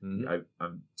Tinder.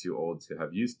 I'm too old to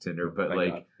have used Tinder, but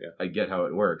I get how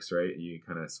it works, right? You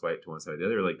kind of swipe to one side or the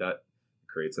other, that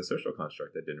creates a social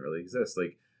construct that didn't really exist.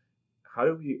 How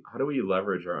do we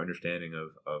leverage our understanding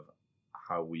of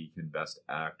how we can best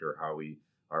act, or how we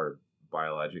are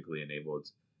biologically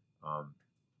enabled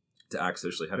to act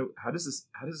socially? How does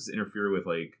this interfere with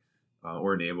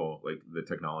or enable the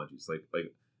technologies?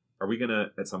 Are we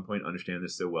gonna at some point understand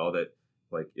this so well that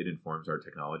it informs our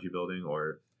technology building,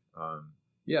 or I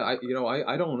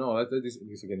don't know.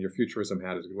 Again, your futurism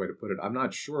hat is a good way to put it. I'm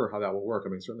not sure how that will work. I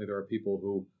mean, certainly there are people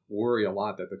who worry a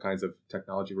lot that the kinds of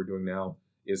technology we're doing now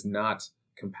is not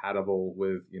compatible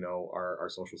with our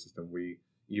social system. We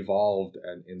evolved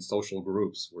in social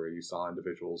groups where you saw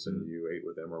individuals and you ate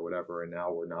with them or whatever, and now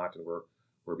we're not, and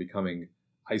we're becoming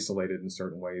isolated in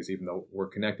certain ways, even though we're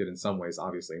connected in some ways,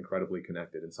 obviously incredibly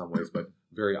connected in some ways, but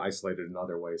very isolated in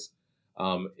other ways.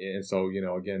 And so,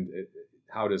 again,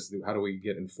 how do we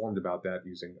get informed about that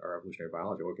using our evolutionary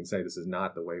biology? We can say this is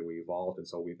not the way we evolved, and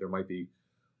so there might be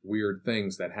weird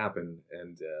things that happen,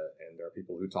 and there are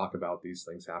people who talk about these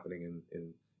things happening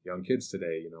in young kids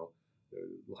today.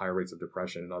 Higher rates of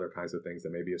depression and other kinds of things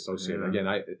that may be associated. Yeah. Again,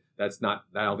 I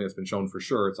don't think it's been shown for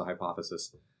sure. It's a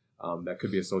hypothesis that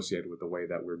could be associated with the way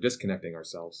that we're disconnecting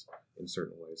ourselves in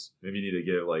certain ways. Maybe you need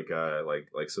to give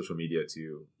like social media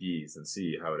to bees and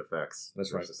see how it affects.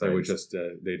 That's right. Society. They would just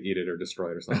they'd eat it or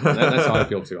destroy it or something. That's how I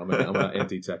feel too. I'm an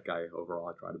anti-tech guy overall.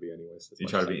 I try to be anyways. You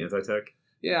try to be anti-tech?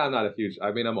 Yeah, I'm not a huge.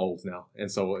 I mean, I'm old now, and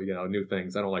so new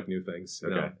things. I don't like new things. So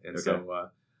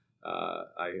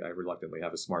I reluctantly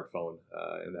have a smartphone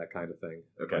and that kind of thing.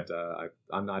 Okay. But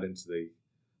I'm not into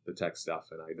the tech stuff,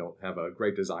 and I don't have a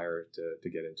great desire to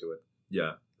get into it.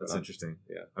 Yeah, that's interesting.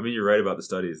 Yeah. I mean, you're right about the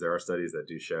studies. There are studies that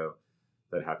do show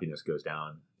that happiness goes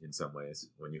down in some ways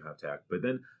when you have tech. But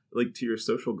then, like, to your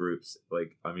social groups,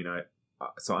 like, I mean,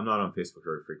 so I'm not on Facebook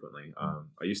very frequently.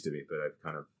 I used to be, but I've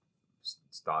kind of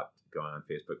stopped going on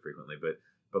Facebook frequently. But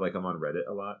like, I'm on Reddit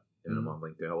a lot, and I'm on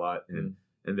LinkedIn a lot, and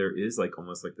there is like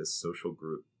almost like this social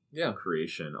group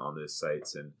creation on those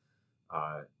sites, and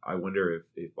I wonder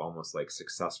if almost like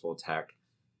successful tech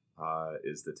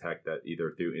is the tech that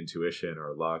either through intuition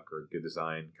or luck or good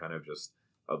design kind of just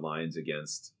aligns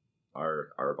against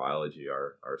our biology,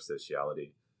 our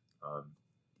sociality,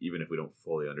 even if we don't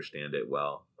fully understand it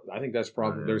well. I think that's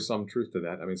probably there's some truth to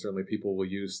that. I mean, certainly people will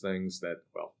use things that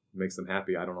makes them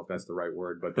happy. I don't know if that's the right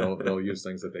word, but they'll use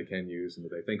things that they can use and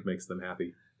that they think makes them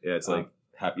happy. Yeah, it's like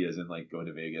happy as in like going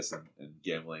to Vegas and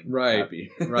gambling. Right.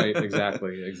 Happy. Right.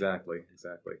 Exactly.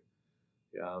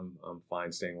 Yeah, I'm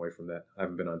fine staying away from that. I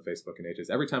haven't been on Facebook in ages.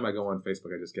 Every time I go on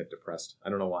Facebook, I just get depressed. I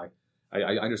don't know why.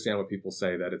 I understand what people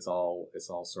say, that it's all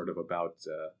sort of about.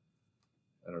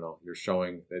 I don't know. You're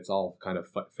showing it's all kind of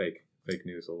fake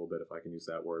news a little bit, if I can use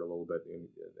that word a little bit, and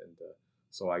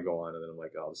so I go on and then I'm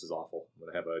like, oh, this is awful. I'm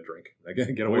gonna have a drink. I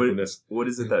gotta get away from this. What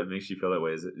is it that makes you feel that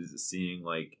way? Is it seeing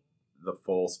like the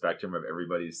full spectrum of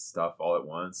everybody's stuff all at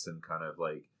once and kind of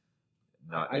like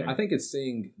not? I think it's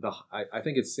seeing I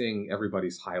think it's seeing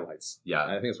everybody's highlights. Yeah,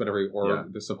 I think it's what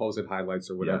the supposed highlights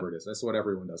or whatever it is. That's what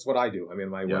everyone does. What I do. I mean,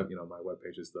 my web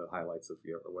page is the highlights of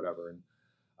or whatever, and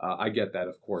I get that,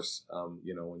 of course.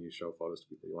 When you show photos to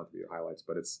people, you want to be your highlights,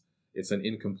 but it's an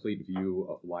incomplete view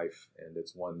of life, and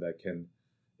it's one that can.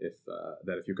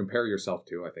 If you compare yourself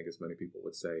to, I think as many people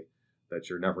would say, that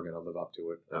you're never going to live up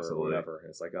to it or Absolutely. whatever. And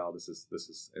it's like, oh, this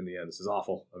is in the end, this is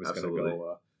awful. I'm just going to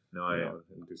go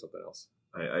and do something else.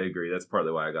 I agree. That's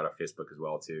partly why I got off Facebook as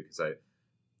well too, because I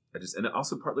just, and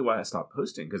also partly why I stopped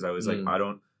posting, because I was like,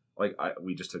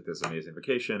 we just took this amazing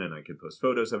vacation and I could post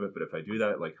photos of it, but if I do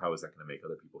that, like, how is that going to make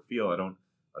other people feel? I don't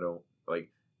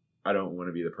want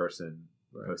to be the person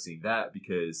posting that,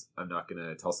 because I'm not going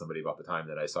to tell somebody about the time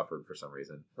that I suffered for some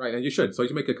reason. Right, and you should. So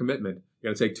you make a commitment. You're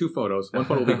going to take 2 photos. One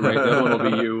photo will be great. The other one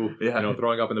will be you,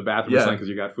 throwing up in the bathroom or something because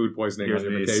you got food poisoning on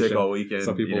your vacation. Sick all weekend.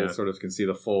 Some people sort of can see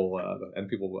the full, and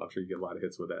people, I'm sure you get a lot of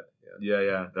hits with that.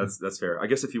 Yeah. That's fair. I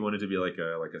guess if you wanted to be like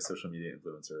a social media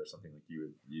influencer or something, like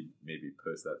you'd maybe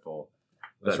post that full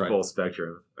full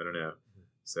spectrum. I don't know.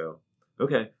 So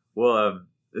okay, well.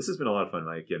 This has been a lot of fun,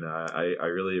 Mike, and I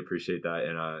really appreciate that.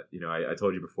 And I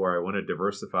told you before, I want to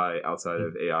diversify outside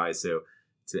of AI. So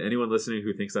to anyone listening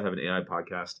who thinks I have an AI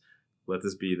podcast, let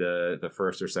this be the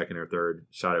first or second or third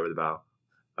shot over the bow.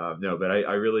 No, but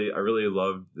I really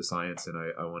love the science, and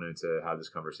I wanted to have this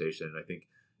conversation. And I think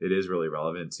it is really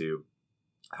relevant to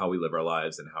how we live our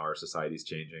lives and how our society is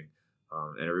changing.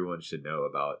 And everyone should know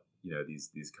about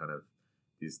these kind of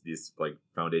these like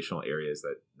foundational areas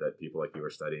that people like you are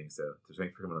studying. So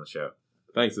thanks for coming on the show.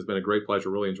 Thanks. It's been a great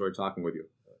pleasure. Really enjoyed talking with you.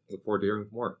 Look forward to hearing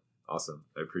more. Awesome.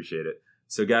 I appreciate it.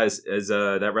 So guys, as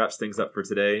that wraps things up for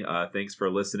today, thanks for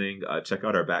listening. Check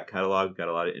out our back catalog. We've got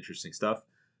a lot of interesting stuff.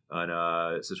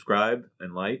 And subscribe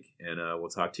and like, and we'll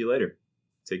talk to you later.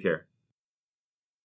 Take care.